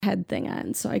head thing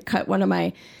on. So I cut one of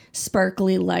my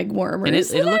sparkly leg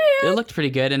warmers. And it looked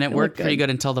pretty good, and it worked pretty good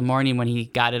until the morning when he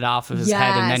got it off of his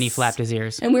head, and then he flapped his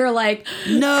ears. And we were like,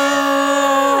 no!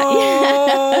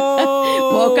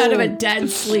 Woke out of a dead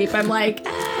sleep. I'm like,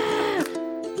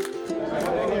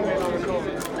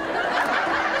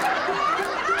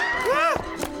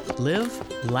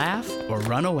 Live, laugh, or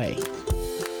run away.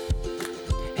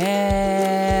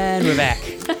 And we're back.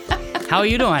 How are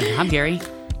you doing? I'm Gary.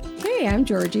 Hey, I'm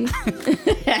Georgie.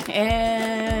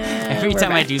 Every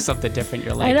time I do something different,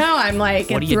 you're like, I know. I'm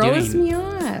like, what it are you throws doing? me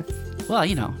off. Well,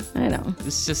 you know. I know.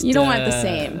 It's just you don't want the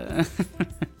same.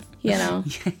 You know.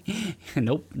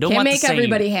 Nope. Don't Can't want the make same.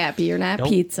 everybody happy. You're not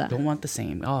pizza. Don't want the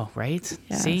same. Oh, right?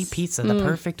 Yes. See, pizza, the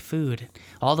perfect food.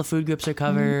 All the food groups are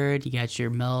covered. You got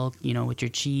your milk, with your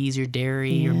cheese, your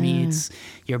dairy, your meats,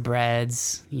 your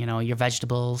breads, your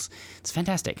vegetables. It's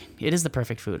fantastic. It is the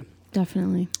perfect food.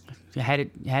 Definitely. I had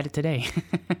it today.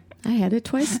 I had it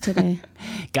twice today.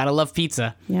 Gotta love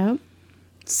pizza. Yep.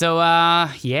 So,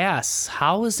 yes.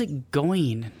 How is it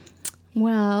going?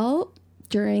 Well,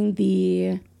 during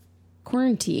the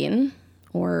quarantine,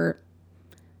 or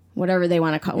whatever they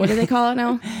want to call it. What do they call it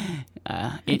now?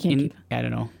 I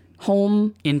don't know.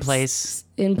 Home. In place.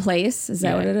 In place. Is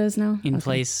that what it is now? In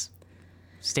place.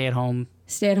 Stay at home.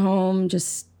 Stay at home.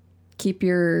 Just keep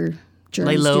your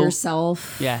germs to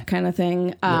yourself. Yeah. Kind of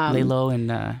thing. Lay low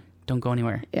and don't go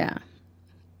anywhere. Yeah.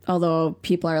 Although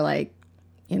people are like,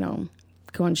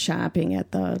 going shopping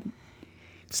at the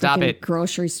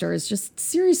grocery stores. Just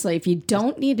seriously, if you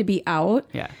don't need to be out,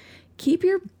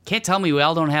 can't tell me we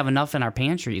all don't have enough in our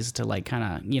pantries to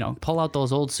kind of, pull out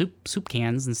those old soup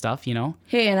cans and stuff,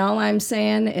 Hey, and all I'm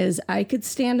saying is I could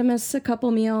stand to miss a couple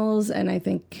meals, and I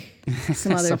think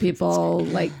some other people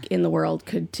in the world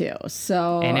could too.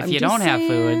 So, and if you don't have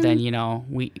food, then you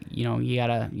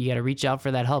gotta reach out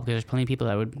for that help, because there's plenty of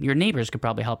people your neighbors could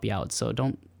probably help you out. So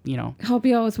don't help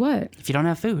you out with what? If you don't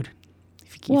have food,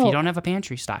 if you don't have a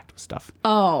pantry stocked with stuff.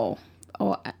 Oh,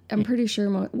 I'm pretty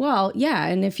sure. Well, yeah,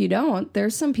 and if you don't,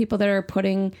 there's some people that are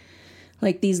putting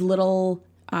these little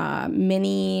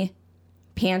mini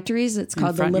pantries. It's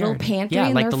called the little pantry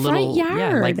in their front yard.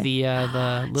 Yeah, like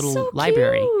the little so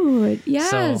library. Cute.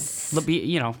 Yes. So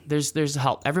there's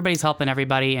help. Everybody's helping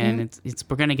everybody, and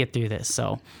we're gonna get through this.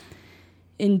 So.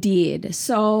 Indeed.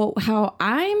 So how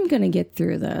I'm gonna get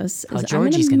through this is I'm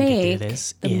gonna make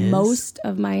the most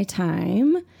of my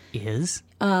time.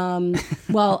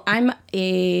 Well, I'm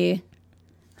a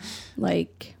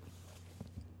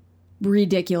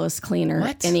ridiculous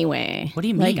cleaner anyway. What do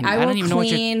you mean? I don't even know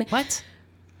what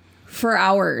for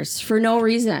hours for no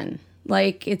reason.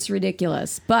 It's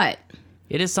ridiculous, but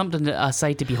it is something a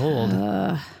sight to behold.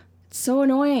 It's so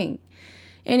annoying.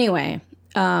 Anyway,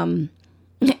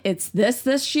 it's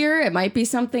this year. It might be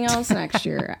something else next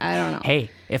year. I don't know. Hey,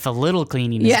 if a little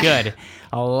cleaning is good,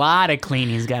 a lot of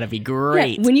cleaning's got to be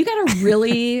great. Yeah, when you got to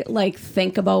really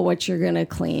think about what you're going to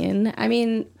clean. I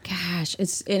mean, gosh,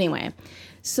 anyway.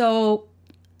 So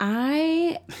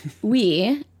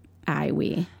we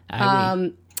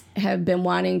have been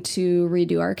wanting to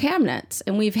redo our cabinets,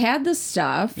 and we've had this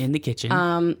stuff in the kitchen.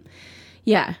 In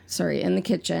the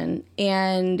kitchen.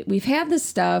 And we've had this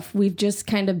stuff. We've just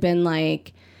kind of been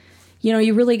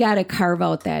you really got to carve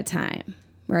out that time,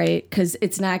 right? Because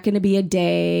it's not going to be a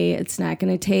day. It's not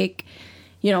going to take,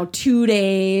 2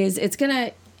 days.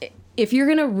 If you're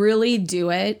going to really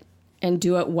do it and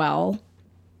do it well,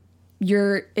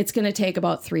 it's going to take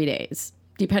about 3 days,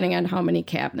 depending on how many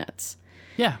cabinets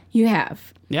you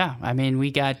have. Yeah, I mean,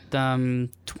 we got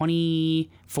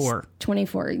 24.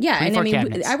 24, yeah. 24 and I mean,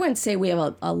 cabinets. I wouldn't say we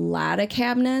have a lot of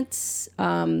cabinets.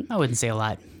 I wouldn't say a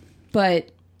lot. But,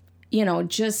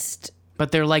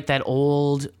 But they're like that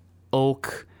old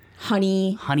oak...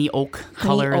 honey oak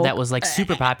color that was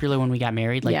super popular when we got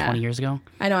married 20 years ago.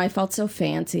 I know, I felt so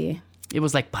fancy. It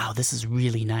was wow, this is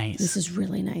really nice. This is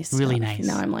really nice. Really nice.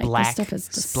 Now I'm black, this stuff is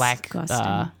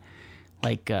disgusting.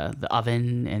 Black, the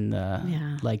oven and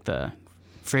the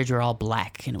fridge are all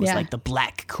black, and it was the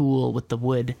black cool with the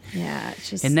wood. Yeah,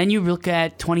 it's just... And then you look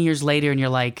at 20 years later, and you're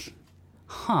like,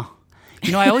 huh.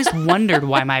 I always wondered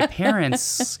why my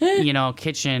parents'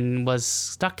 kitchen was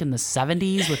stuck in the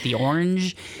 70s with the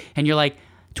orange, and you're like,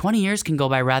 20 years can go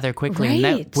by rather quickly.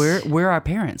 Right. And we're our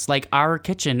parents. Our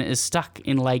kitchen is stuck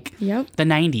in the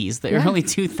 90s, the early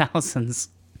 2000s.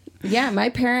 Yeah, my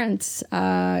parents'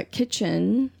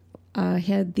 kitchen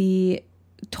had the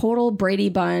total Brady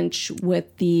Bunch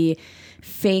with the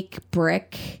fake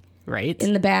brick Right.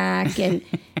 in the back, and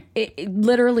it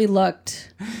literally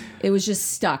looked. It was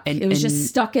just stuck. It was just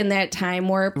stuck in that time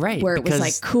warp, Right, where it was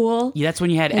like because cool. that's when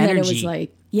you had and then it energy was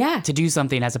like, yeah, to do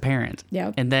something as a parent.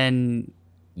 Yep. And then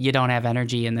you don't have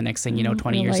energy, and the next thing you know,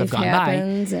 20 years have life gone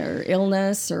happens, or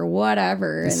illness or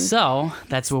whatever. by. And So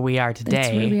that's where we are today. that's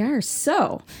where we are.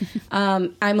 So,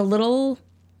 I'm a little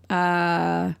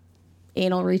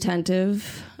anal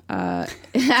retentive.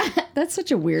 That's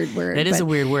such a weird word. That is but a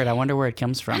weird word. I wonder where it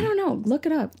comes from. I don't know. Look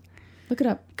it up. Look it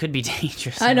up. Could be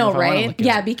dangerous. I know, don't if I wanna right? look it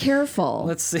Yeah, up. be careful.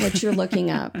 Let's see. What you're looking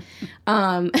up.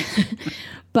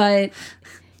 But,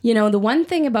 the one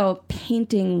thing about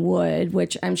painting wood,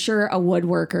 which I'm sure a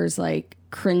woodworker's like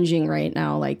cringing right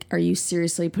now, like, are you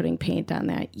seriously putting paint on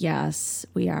that? Yes,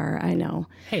 we are. I know.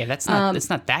 Hey, that's not. It's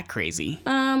not that crazy.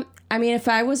 I mean, if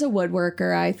I was a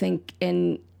woodworker, I think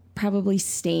in probably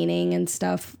staining and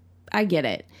stuff, I get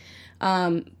it.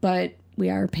 But we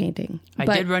are painting. I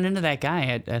But did run into that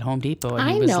guy at Home Depot, and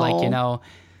he I was know. like,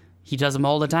 he does them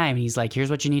all the time. He's like, here's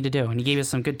what you need to do. And he gave us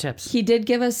some good tips. he did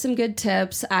give us some good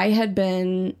tips. I had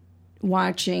been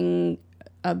watching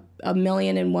a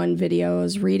million and one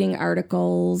videos, reading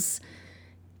articles,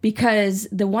 because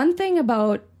the one thing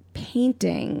about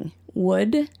painting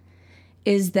wood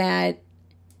is that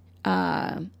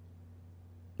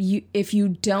if you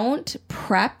don't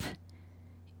prep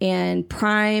and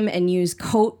prime and use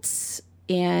coats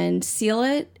and seal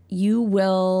it, you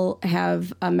will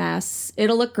have a mess.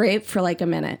 It'll look great for like a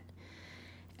minute,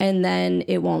 and then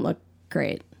it won't look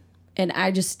great. And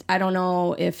I don't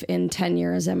know if in 10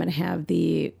 years I'm going to have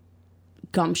the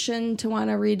gumption to want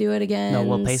to redo it again. No,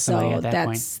 we'll pay somebody at that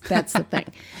point. That's the thing.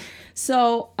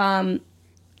 So I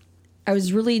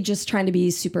was really just trying to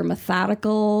be super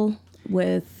methodical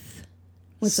with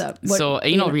what's up. So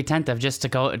anal retentive, just to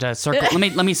go to circle.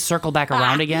 let me circle back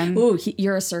around again. Ooh,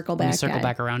 you're a circle back. Let me circle guy.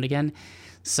 back around again.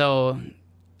 So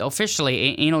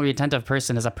officially, anal retentive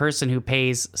person is a person who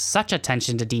pays such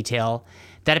attention to detail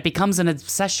that it becomes an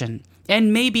obsession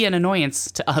and maybe an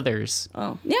annoyance to others.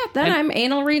 Oh, yeah. Then I'm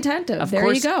anal retentive.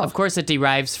 There you go. Of course, it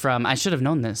derives from, I should have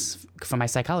known this from my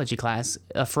psychology class,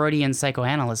 a Freudian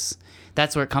psychoanalyst.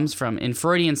 That's where it comes from. In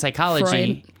Freudian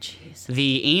psychology, Jeez.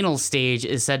 the anal stage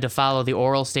is said to follow the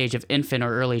oral stage of infant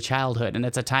or early childhood, and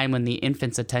it's a time when the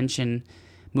infant's attention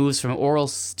moves from oral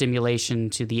stimulation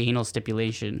to the anal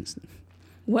stipulation.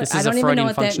 What? This I is a don't even know Freudian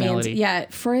what that means. functionality. Yeah,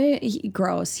 Freud,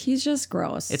 gross. He's just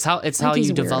gross. It's how he's you a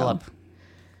weirdo. develop.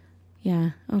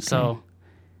 Yeah. Okay. So,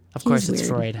 of course, it's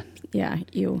weird. Freud. Yeah.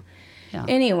 You. Yeah.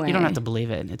 Anyway. You don't have to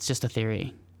believe it. It's just a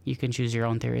theory. You can choose your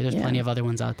own theory. There's plenty of other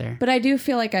ones out there. But I do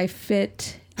feel like I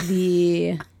fit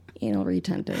the anal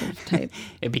retentive type.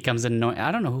 It becomes annoying.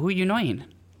 I don't know. Who are you annoying?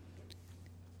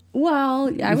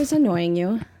 Well, I was annoying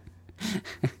you.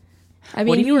 I What do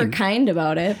mean, you you were mean? kind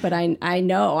about it, but I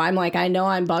know. I'm like, I know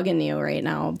I'm bugging you right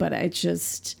now, but I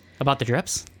just, About the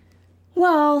drips?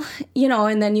 well,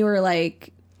 and then you were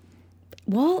like,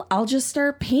 well, I'll just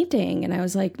start painting. And I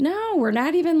was like, no, we're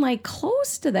not even like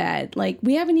close to that. Like,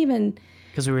 we haven't even,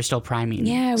 Because we were still priming.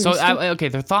 Yeah, we So, were still- okay,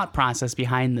 the thought process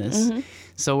behind this.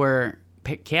 So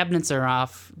cabinets are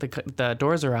off, the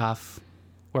doors are off.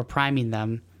 We're priming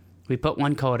them. We put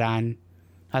one coat on.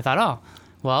 I thought, oh,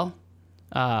 well,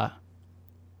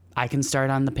 I can start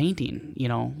on the painting,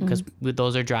 because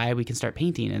those are dry. We can start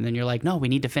painting. And then you're like, no, we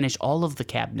need to finish all of the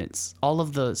cabinets, all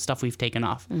of the stuff we've taken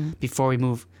off before we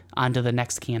move on to the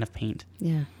next can of paint.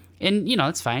 yeah. And,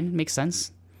 it's fine. Makes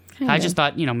sense. Kinda. I just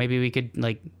thought, maybe we could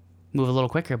like move a little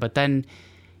quicker. But then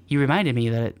you reminded me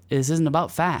that this isn't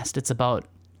about fast. It's about,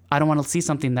 I don't want to see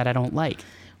something that I don't like.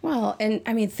 Well, and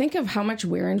I mean, think of how much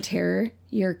wear and tear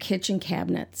your kitchen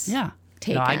cabinets. Yeah.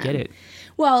 Take No, I on. get it.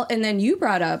 Well, and then you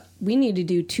brought up, we need to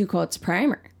do 2 coats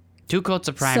primer. 2 coats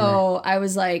of primer. So I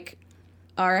was like,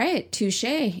 all right, touche.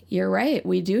 You're right.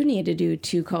 We do need to do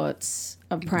 2 coats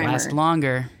of primer. Last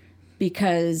longer.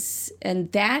 Because,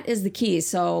 and that is the key.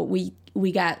 So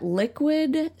we got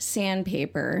liquid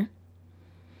sandpaper.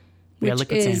 We got which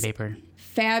liquid is sandpaper.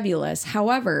 Fabulous.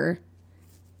 However,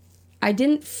 I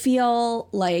didn't feel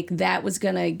like that was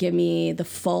going to give me the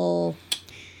full,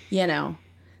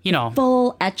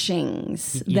 full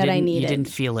etchings that I needed. You didn't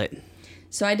feel it.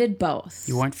 So I did both.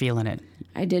 You weren't feeling it.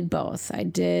 I did both.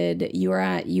 You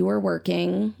were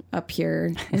working up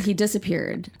here and he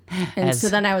disappeared. And so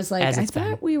then I was like, I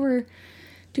thought we were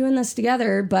doing this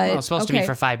together, but Well, it was supposed to be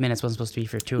for 5 minutes. It wasn't supposed to be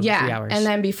for 3 hours. And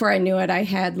then before I knew it, I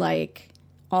had like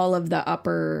all of the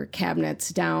upper cabinets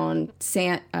down,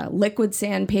 liquid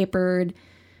sandpapered,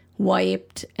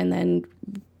 wiped, and then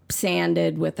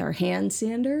sanded with our hand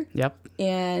sander. Yep.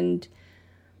 And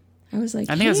I was like,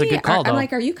 I think that's a good call, I'm though.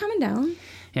 like, are you coming down?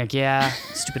 You're like, yeah,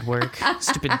 stupid work,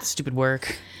 stupid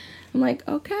work. I'm like,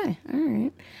 okay, all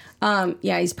right.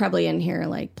 Yeah, he's probably in here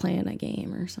like playing a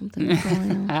game or something. For all I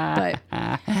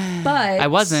know. But I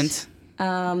wasn't.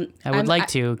 I would like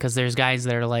to, because there's guys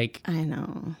that are like, I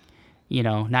know.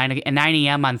 9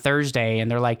 a.m. on Thursday, and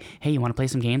they're like, hey, you want to play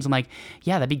some games? I'm like,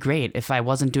 yeah, that'd be great if I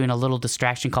wasn't doing a little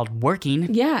distraction called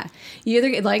working. Yeah. You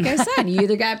either, like I said, you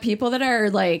either got people that are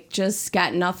like just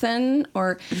got nothing,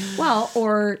 or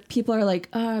people are like,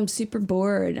 oh, I'm super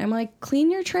bored. I'm like, clean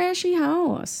your trashy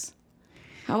house.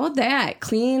 How about that?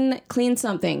 Clean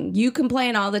something. You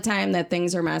complain all the time that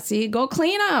things are messy. Go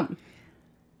clean them.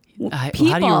 How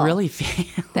do you really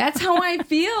feel? That's how I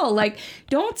feel. Like,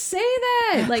 don't say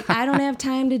that. Like, I don't have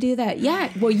time to do that. Yeah.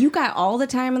 Well, you got all the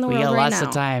time in the world right now. We got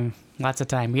lots of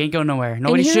time. We ain't going nowhere.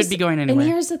 Nobody should be going anywhere.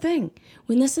 And here's the thing.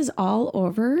 When this is all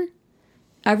over,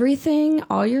 everything,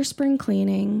 all your spring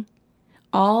cleaning,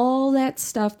 all that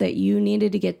stuff that you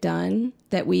needed to get done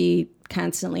that we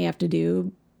constantly have to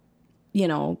do,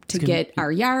 to get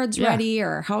our yards ready or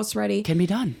our house ready. Can be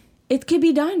done. It could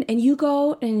be done, and you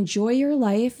go and enjoy your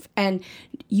life, and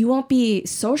you won't be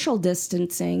social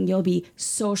distancing. You'll be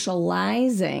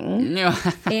socializing.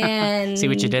 And see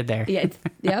what you did there. Yeah,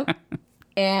 yep.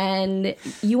 And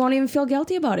you won't even feel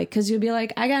guilty about it, because you'll be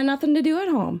like, I got nothing to do at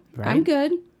home. Right? I'm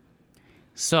good.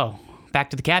 So back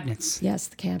to the cabinets. Yes,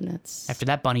 the cabinets. After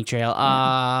that bunny trail.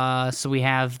 So we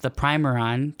have the primer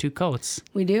on 2 coats.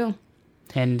 We do.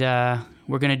 And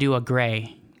we're going to do a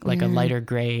gray, like a lighter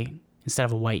gray. Instead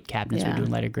of a white cabinet, we're doing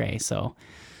lighter gray. So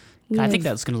I think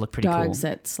that's going to look pretty cool. Dogs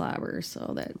that slobber,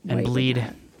 so that and bleed.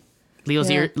 Leo's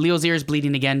ear is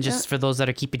bleeding again, just for those that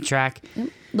are keeping track. Yep.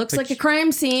 Looks like a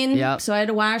crime scene. Yep. So I had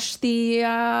to wash the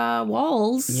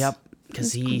walls. Yep.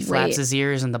 Because he flaps his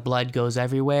ears and the blood goes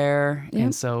everywhere. Yep.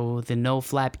 And so the no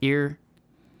flap ear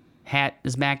hat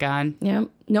is back on. Yep.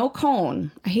 No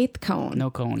cone. I hate the cone.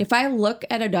 No cone. If I look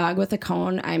at a dog with a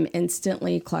cone, I'm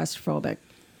instantly claustrophobic.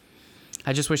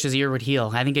 I just wish his ear would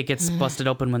heal. I think it gets busted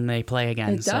open when they play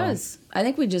again. It does. I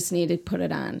think we just need to put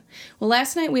it on. Well,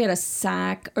 last night we had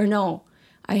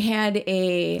I had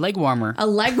a leg warmer. A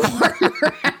leg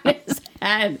warmer on his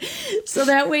head. So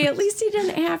that way at least he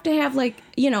didn't have to have like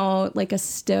a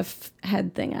stiff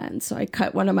head thing on. So I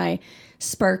cut one of my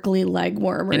sparkly leg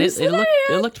warmers. And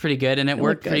it looked pretty good, and it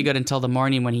worked pretty good until the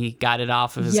morning when he got it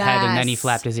off of his head and then he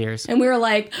flapped his ears. And we were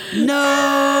like, no!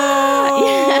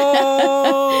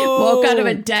 Woke out of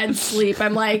a dead sleep.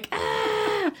 I'm like,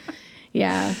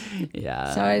 yeah.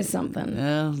 Yeah. So it's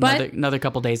something. But another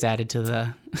couple days added to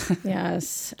the...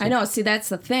 Yes. I know. See, that's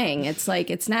the thing. It's like,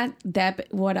 it's not that,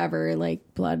 whatever, like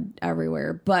blood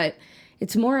everywhere, but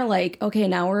it's more like, okay,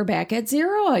 now we're back at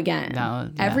 0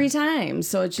 again. Every time.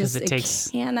 So it's just,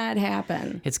 it cannot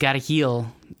happen. It's got to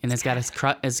heal. And it's got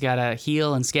to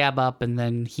heal and scab up and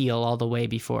then heal all the way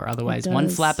before. Otherwise, one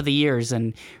flap of the ears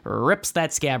and rips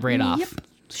that scab right off.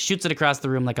 Shoots it across the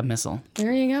room like a missile.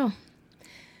 There you go.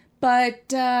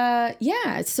 But,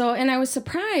 so, and I was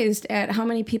surprised at how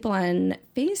many people on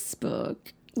Facebook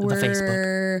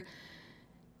were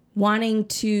wanting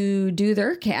to do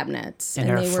their cabinets. And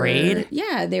they're afraid?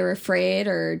 They were afraid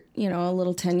or, a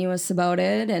little tenuous about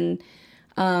it. And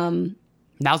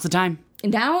now's the time.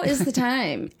 Now is the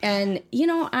time. And,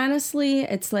 honestly,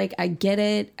 it's like, I get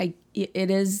it.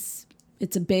 It's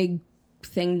a big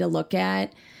thing to look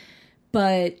at.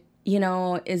 But,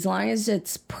 as long as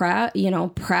it's prep,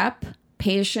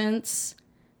 patience,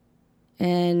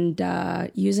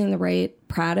 and using the right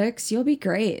products, you'll be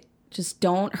great. Just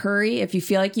don't hurry. If you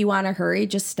feel like you want to hurry,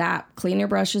 just stop. Clean your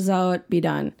brushes out. Be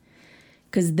done.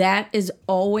 Because that is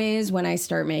always when I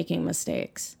start making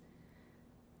mistakes.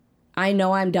 I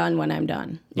know I'm done when I'm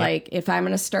done. Yeah. Like, if I'm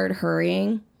going to start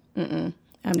hurrying, I'm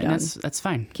done. That's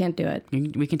fine. Can't do it.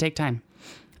 We can take time.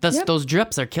 Those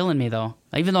drips are killing me, though.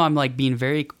 Even though I'm, like, being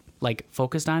very, like,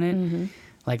 focused on it,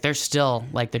 like, there's still,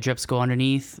 like, the drips go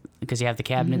underneath because you have the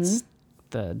cabinets,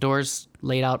 the doors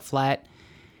laid out flat,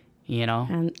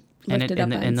 And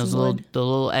those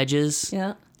little edges.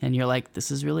 Yeah. And you're like,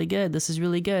 this is really good. This is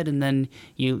really good. And then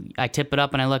I tip it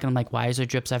up and I look and I'm like, why is there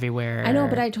drips everywhere? I know,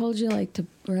 but I told you, like, to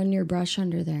run your brush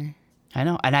under there. I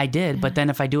know, and I did, but then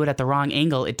if I do it at the wrong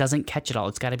angle, it doesn't catch it all.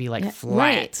 It's got to be, like,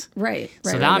 flat. Right.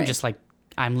 So now I'm just, like,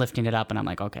 I'm lifting it up and I'm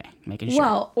like, okay, making sure.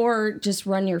 Well, or just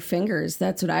run your fingers.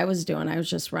 That's what I was doing. I was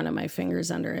just running my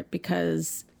fingers under it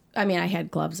because, I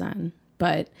had gloves on,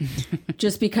 but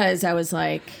just because I was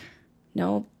like,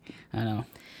 nope.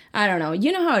 I don't know.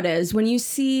 You know how it is when you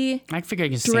see I figure I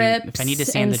can drips if I need to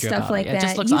sand the drip stuff out, like it that.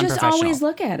 just looks You just unprofessional. always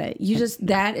look at it.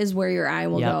 That is where your eye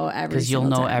will go every because you'll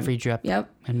single know time. every drip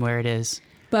and where it is.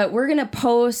 But we're going to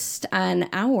post on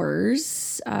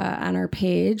ours, on our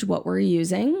page, what we're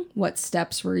using, what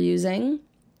steps we're using.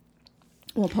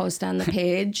 We'll post on the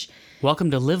page. Welcome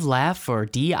to Live, Laugh, or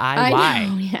DIY. I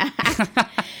know, yeah.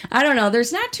 I don't know.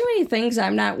 There's not too many things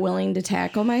I'm not willing to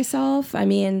tackle myself. I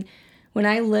mean, when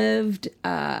I lived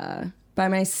by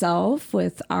myself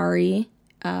with Ari,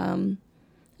 I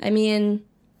mean,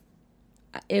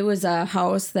 it was a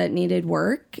house that needed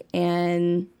work,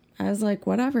 and I was like,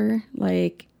 whatever.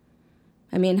 Like,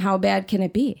 I mean, how bad can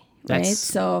it be? Right?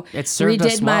 So it served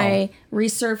us well.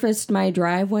 Resurfaced my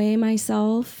driveway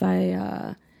myself.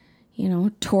 I,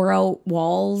 tore out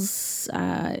walls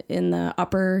in the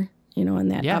upper, in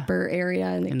that upper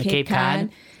area in the Cape Cod.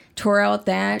 Tore out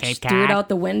that, threw it out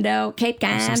the window. Cape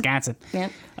Cod. Wisconsin.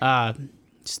 Yep.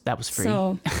 That was free.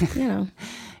 So,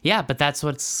 Yeah, but that's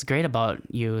what's great about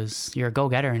you is you're a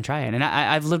go-getter and try it. And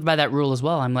I've lived by that rule as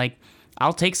well. I'm like,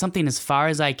 I'll take something as far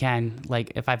as I can.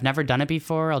 Like, if I've never done it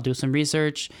before, I'll do some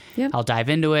research. Yep. I'll dive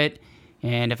into it.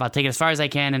 And if I'll take it as far as I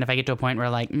can, and if I get to a point where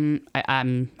like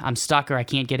I'm stuck or I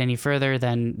can't get any further,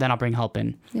 then I'll bring help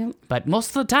in. Yep. But most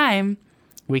of the time,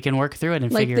 we can work through it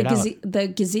and figure it out. Like the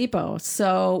gazebo.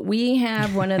 So we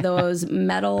have one of those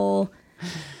metal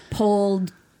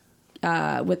pulled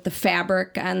with the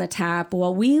fabric on the top.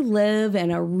 Well, we live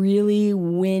in a really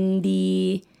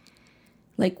windy,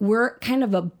 like we're kind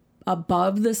of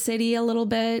above the city a little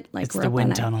bit. Like it's we're the up wind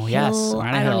on tunnel. hill. Yes, we're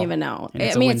on a I hill. don't even know.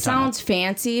 I mean, it sounds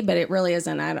fancy, but it really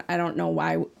isn't. I don't know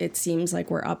why it seems like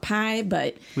we're up high,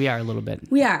 but we are a little bit.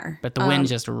 We are. But the wind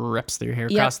just rips through here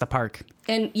across the park.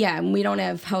 And we don't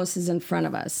have houses in front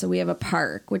of us, so we have a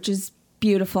park, which is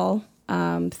beautiful.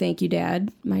 Thank you,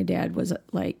 Dad. My dad was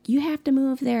like, "You have to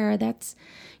move there.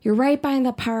 You're right by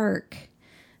the park.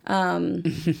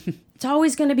 It's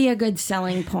always going to be a good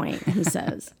selling point," he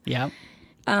says. Yeah.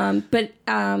 But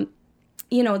the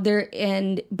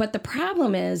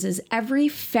problem is every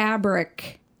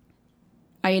fabric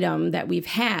item that we've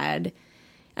had,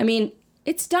 I mean,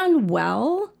 it's done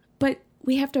well, but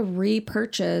we have to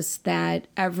repurchase that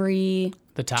every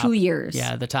 2 years.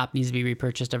 Yeah, the top needs to be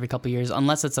repurchased every couple of years,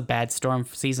 unless it's a bad storm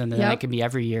season. Then it can be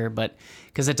every year, but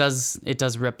because it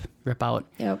does rip out.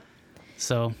 Yep.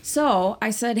 So I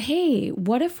said, hey,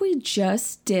 what if we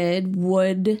just did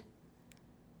wood?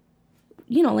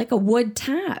 Like a wood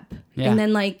top, and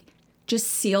then like just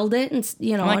sealed it, and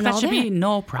I'm like, and that all should be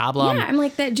no problem. Yeah, I'm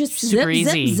like that. Just super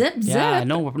easy. Zip. Yeah,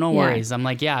 no worries. I'm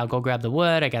like, I'll go grab the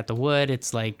wood. I got the wood.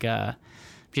 It's like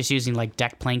just using like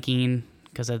deck planking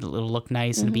because it'll look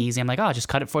nice and be easy. I'm like, just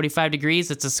cut it 45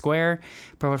 degrees. It's a square.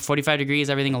 45 degrees,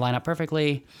 everything will line up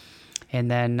perfectly. And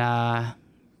then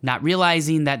not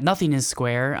realizing that nothing is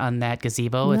square on that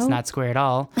gazebo. Nope. It's not square at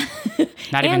all.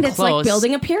 Not even close. And it's like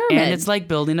building a pyramid. And it's like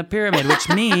building a pyramid, which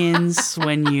means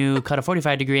when you cut a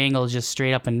 45-degree angle just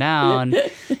straight up and down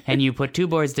and you put two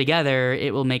boards together,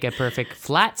 it will make a perfect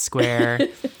flat square.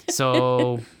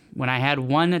 So when I had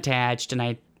one attached and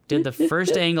I did the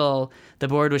first angle, the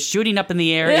board was shooting up in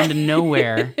the air into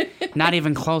nowhere, not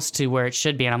even close to where it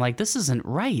should be. And I'm like, this isn't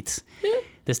right.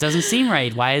 This doesn't seem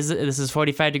right. Why is it? This is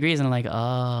 45 degrees. And I'm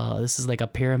like, this is like a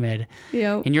pyramid.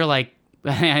 Yep. And you're like,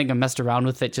 I think I messed around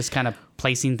with it, just kind of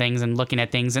placing things and looking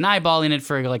at things and eyeballing it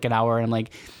for like an hour. And I'm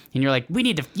like, and you're like, we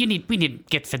need to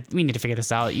figure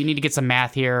this out. You need to get some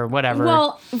math here or whatever.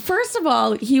 Well, first of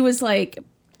all, he was like,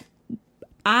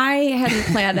 I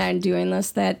hadn't planned on doing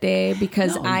this that day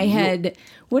because because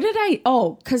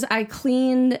I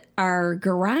cleaned our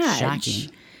garage.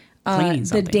 Shocking.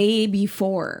 The day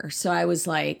before. So I was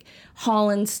like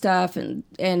hauling stuff and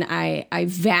I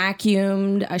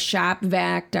vacuumed, a shop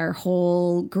vacuumed our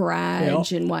whole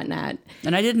garage and whatnot.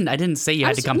 And I didn't say you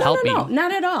had to come help me. No,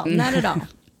 not at all. Not at all.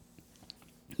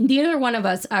 Neither one of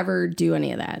us ever do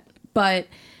any of that. But,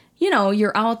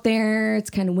 you're out there,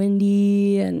 it's kind of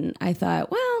windy. And I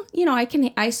thought, well,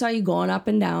 I saw you going up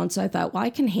and down. So I thought, well, I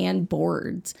can hand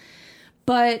boards.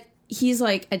 But he's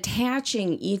like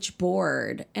attaching each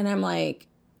board, and I'm like,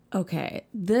 okay,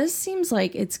 this seems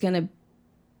like it's gonna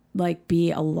like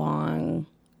be a long.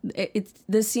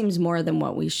 This seems more than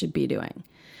what we should be doing.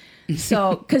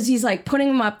 So, because he's like putting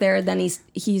them up there, then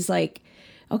he's like,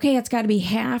 okay, it's got to be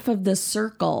half of the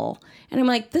circle, and I'm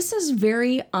like, this is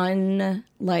very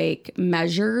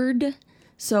measured.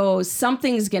 So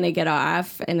something's gonna get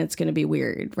off, and it's gonna be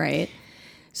weird, right?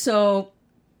 So.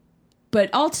 But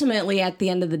ultimately, at the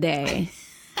end of the day,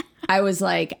 I was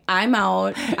like, I'm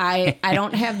out. I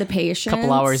don't have the patience. A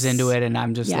couple hours into it, and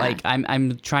I'm just like,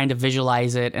 I'm trying to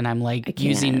visualize it, and I'm like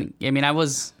I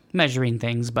was measuring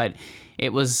things, but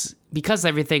it was, because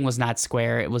everything was not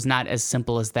square, it was not as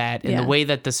simple as that. And the way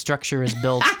that the structure is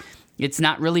built, it's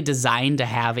not really designed to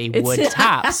have a wood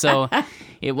top. So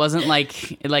it wasn't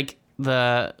like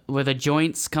where the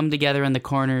joints come together in the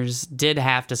corners did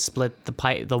have to split the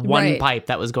pipe, the one pipe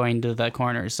that was going to the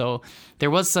corners. So there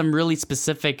was some really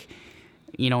specific,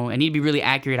 I need to be really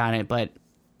accurate on it, but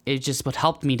it just what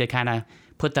helped me to kind of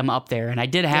put them up there. And I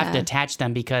did have to attach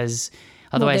them because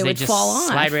otherwise they just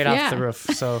slide right off the roof.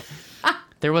 So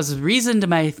there was a reason to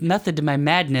my method to my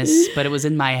madness, but it was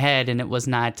in my head and it was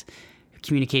not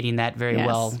communicating that very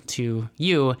well to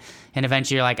you. And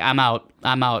eventually you're like, I'm out.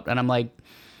 And I'm like,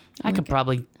 I could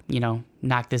probably,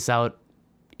 knock this out,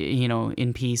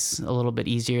 in peace a little bit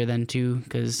easier than two,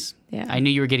 because I knew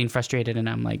you were getting frustrated, and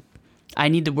I'm like, I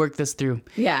need to work this through.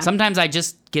 Yeah. Sometimes I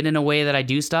just get in a way that I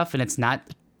do stuff, and it's not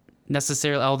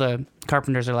necessarily, all the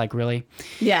carpenters are like, really?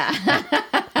 Yeah.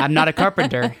 I'm not a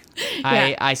carpenter.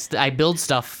 I build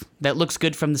stuff that looks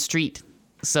good from the street.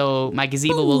 So my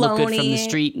gazebo will look good from the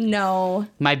street. No.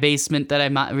 My basement that I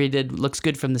redid looks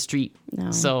good from the street.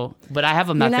 No. So, but I have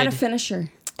a method. You're not a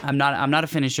finisher. I'm not a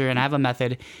finisher, and I have a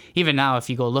method. Even now, if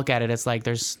you go look at it, it's like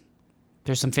there's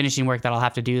some finishing work that I'll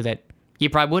have to do that you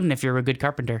probably wouldn't if you're a good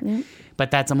carpenter. Yeah.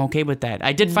 But I'm okay with that.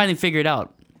 I did finally figure it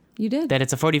out. You did. That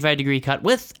it's a 45-degree cut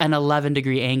with an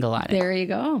 11-degree angle on it. There you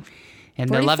go. And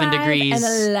the 11 degrees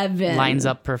lines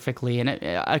up perfectly. And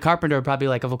a carpenter would probably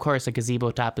like, of course, a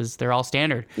gazebo top they're all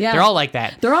standard. Yeah. They're all like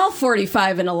that. They're all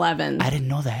 45 and 11. I didn't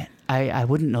know that. I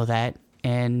wouldn't know that.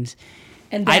 And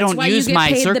I don't use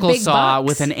my circle saw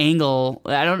with an angle.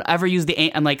 I don't ever use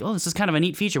I'm like, oh, this is kind of a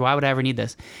neat feature. Why would I ever need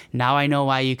this? Now I know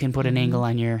why you can put an angle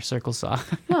on your circle saw.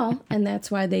 Well, and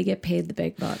that's why they get paid the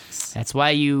big bucks. That's why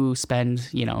you spend,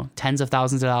 tens of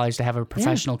thousands of dollars to have a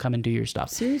professional come and do your stuff.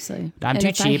 Seriously. I'm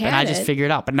too cheap, and I just figure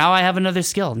it out. But now I have another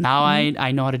skill. Now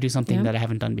I know how to do something that I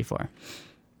haven't done before.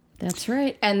 That's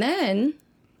right. And then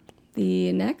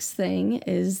the next thing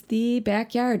is the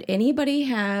backyard. Anybody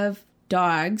have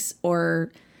dogs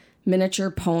or miniature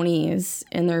ponies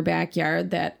in their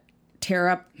backyard that tear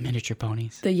up miniature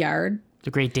ponies, the yard?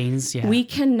 The Great Danes, yeah. We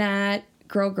cannot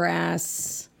grow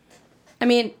grass. I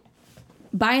mean,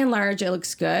 by and large, it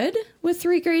looks good with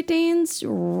 3 Great Danes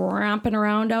romping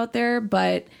around out there,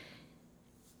 but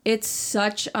it's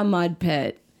such a mud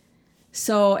pit.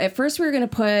 So at first we were going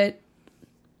to put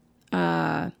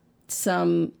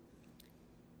some,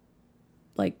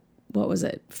 like, what was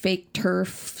it? Fake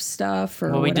turf stuff or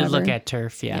whatever. We did look at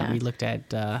turf, yeah. We looked at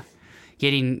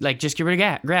getting, like, just get rid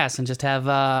of grass and just have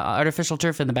artificial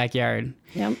turf in the backyard.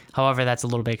 Yep. However, that's a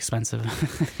little bit expensive.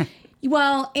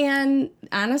 Well, and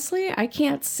honestly, I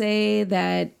can't say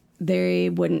that they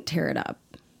wouldn't tear it up.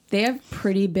 They have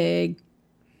pretty big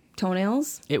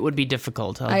toenails. It would be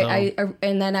difficult.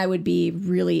 And then I would be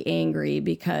really angry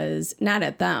because, not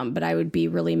at them, but I would be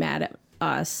really mad at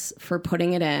us for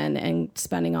putting it in and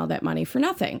spending all that money for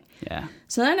nothing. Yeah.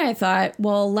 So then I thought,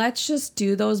 well, let's just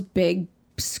do those big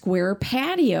square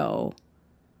patio.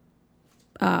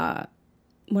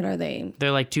 What are they?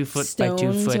 They're like 2 foot by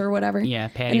 2 foot or whatever. Yeah,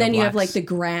 patio And then you have blocks. like the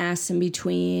grass in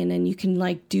between, and you can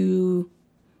like do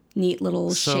neat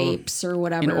little shapes or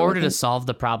whatever. In order to solve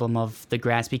the problem of the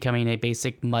grass becoming a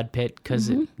basic mud pit,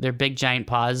 because their big giant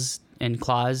paws and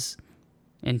claws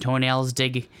and toenails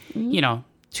dig,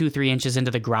 2-3 inches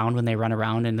into the ground when they run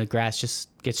around, and the grass just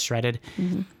gets shredded.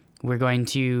 We're going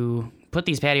to put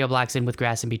these patio blocks in with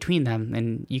grass in between them,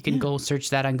 and you can go search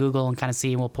that on Google and kind of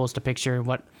see, and we'll post a picture of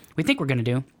what we think we're going to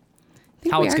do.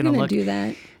 How it's going to look. Do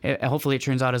that. Hopefully it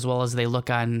turns out as well as they look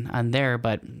on there,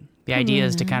 but the idea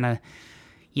is to kind of,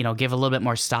 give a little bit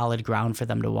more solid ground for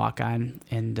them to walk on,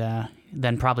 and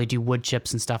then probably do wood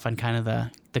chips and stuff on kind of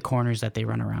the corners that they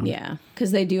run around. Yeah,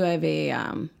 because they do have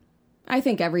I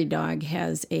think every dog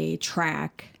has a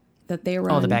track that they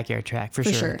run. Oh, the backyard track, for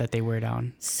sure, that they wear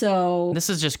down. So this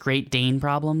is just Great Dane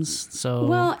problems.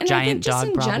 So and giant I think just dog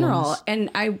in problems. General, and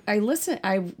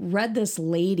I read this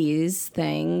ladies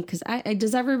thing, because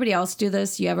does everybody else do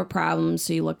this? You have a problem,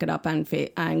 so you look it up on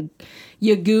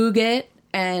you Google it,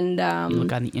 and you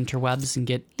look on the interwebs and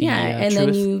get the and truth.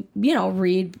 then you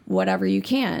read whatever you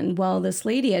can. Well, this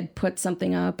lady had put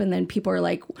something up, and then people are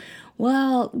like,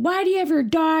 well, why do you have your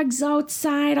dogs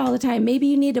outside all the time? Maybe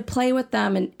you need to play with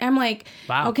them. And I'm like,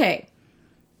 wow. Okay,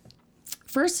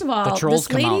 first of all,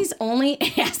 this lady's only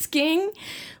asking,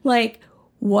 like,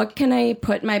 what can I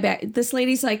put in my bag? This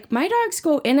lady's like, my dogs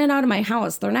go in and out of my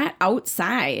house. They're not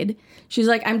outside. She's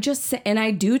like, and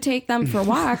I do take them for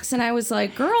walks. And I was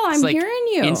like, girl, I'm hearing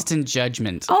you. Instant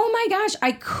judgment. Oh my gosh.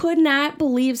 I could not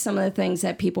believe some of the things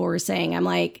that people were saying. I'm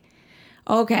like,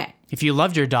 okay. If you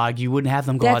loved your dog, you wouldn't have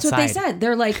them go outside. That's what they said.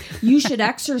 They're like, you should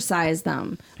exercise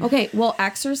them. Okay, well,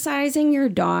 exercising your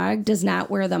dog does not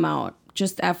wear them out.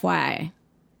 Just FYI.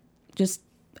 Just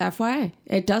FYI,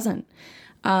 it doesn't.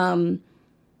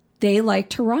 They like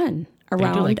to run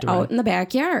around out in the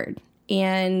backyard.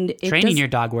 And training your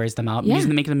dog wears them out. Yeah.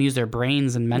 Making them use their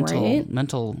brains and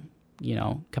mental,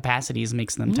 capacities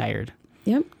makes them tired.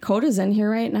 Yep. Coda's in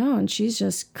here right now, and she's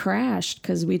just crashed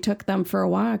because we took them for a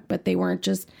walk, but they weren't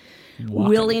just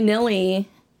willy-nilly.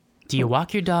 Do you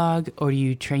walk your dog or do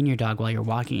you train your dog while you're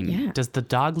walking? Yeah. Does the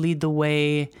dog lead the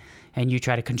way and you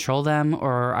try to control them,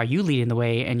 or are you leading the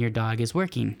way and your dog is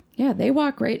working? Yeah, they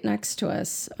walk right next to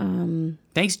us.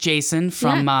 Thanks, Jason,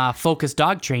 from Focus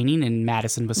Dog Training in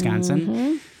Madison, Wisconsin.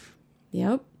 Mm-hmm.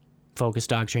 Yep.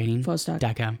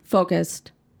 FocusDogTraining.com.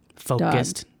 Focused Dog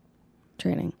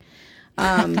training.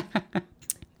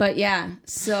 But yeah,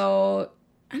 so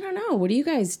I don't know. What are you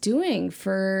guys doing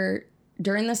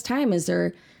during this time? Is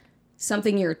there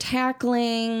something you're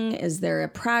tackling? Is there a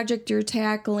project you're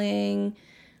tackling?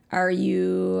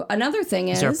 Another thing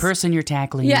is there a person you're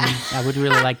tackling? Yeah. I would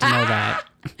really like to know that.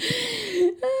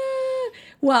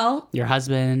 Well, your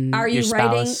husband, are you your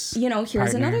spouse, writing, here's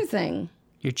partner, another thing.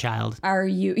 Your child. Are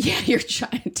you, your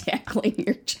child tackling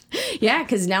your child. Yeah,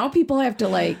 because now people have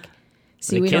to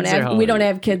see, we don't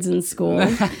have kids in school.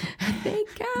 Thank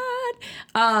God.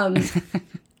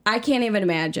 I can't even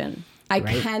imagine. I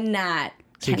cannot.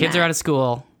 So your kids are out of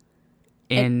school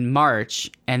in March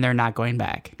and they're not going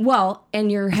back. Well,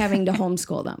 and you're having to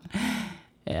homeschool them.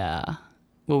 Yeah.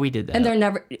 Well, we did that. And they're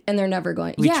never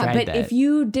going. We yeah, tried but that. if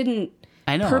you didn't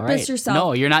purpose yourself.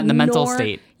 No, you're not in the mental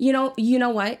state. You know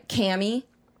what? Cammy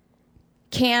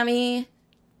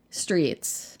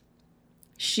Streets.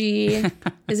 She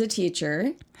is a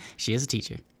teacher. She is a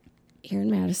teacher. Here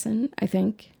in Madison, I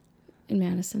think. In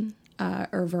Madison.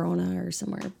 Or Verona or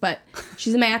somewhere. But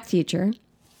she's a math teacher.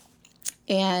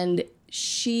 And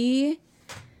she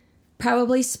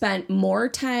probably spent more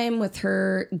time with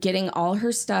her getting all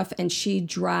her stuff, and she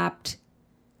dropped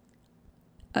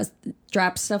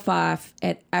stuff off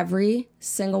at every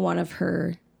single one of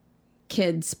her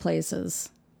kids' places.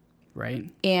 Right.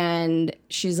 And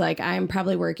she's like, I'm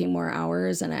probably working more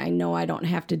hours and I know I don't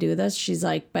have to do this. She's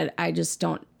like, but I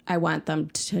want them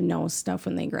to know stuff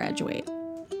when they graduate.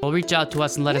 Well, reach out to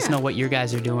us and let us know what you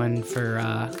guys are doing for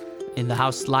in the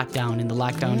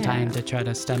lockdown time to try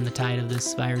to stem the tide of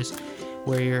this virus.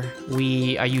 Are you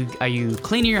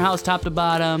cleaning your house top to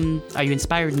bottom? Are you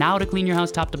inspired now to clean your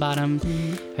house top to bottom?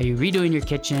 Mm-hmm. Are you redoing your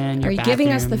kitchen, your bathroom?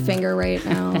 Giving us the finger right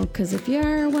now? Because if you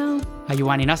are, well... Are you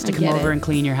wanting us to come over and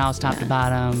clean your house top to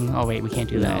bottom? Oh, wait, we can't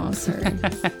do that. No, sorry.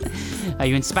 Are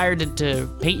you inspired to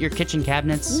paint your kitchen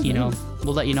cabinets? Mm-hmm.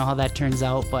 We'll let you know how that turns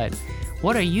out. But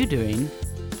what are you doing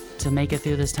to make it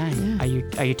through this time? Yeah.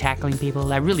 Are you tackling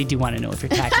people? I really do want to know if you're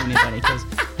tackling anybody, because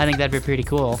I think that'd be pretty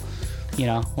cool. We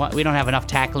don't have enough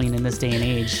tackling in this day and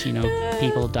age.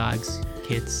 People, dogs,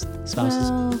 kids,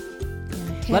 spouses. Well,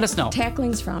 let us know.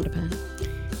 Tackling's frowned upon.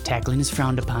 Tackling is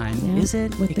frowned upon. Yeah. Is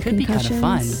it? With it could be kind of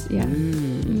fun. Yeah.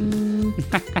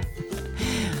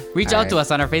 Reach out to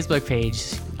us on our Facebook page,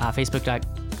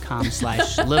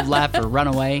 facebook.com/live, laugh, or run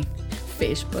away.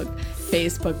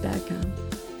 Facebook.com.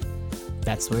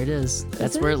 That's where it is.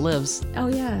 That's where it lives. Oh,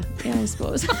 yeah. Yeah, I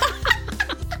suppose.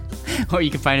 Or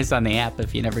you can find us on the app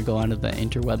if you never go onto the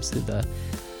interwebs through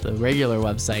the regular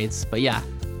websites. But yeah,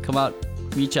 come out,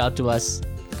 reach out to us,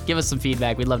 give us some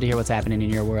feedback. We'd love to hear what's happening in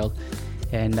your world,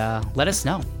 and let us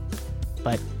know.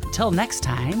 But until next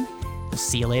time, we'll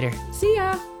see you later. See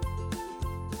ya.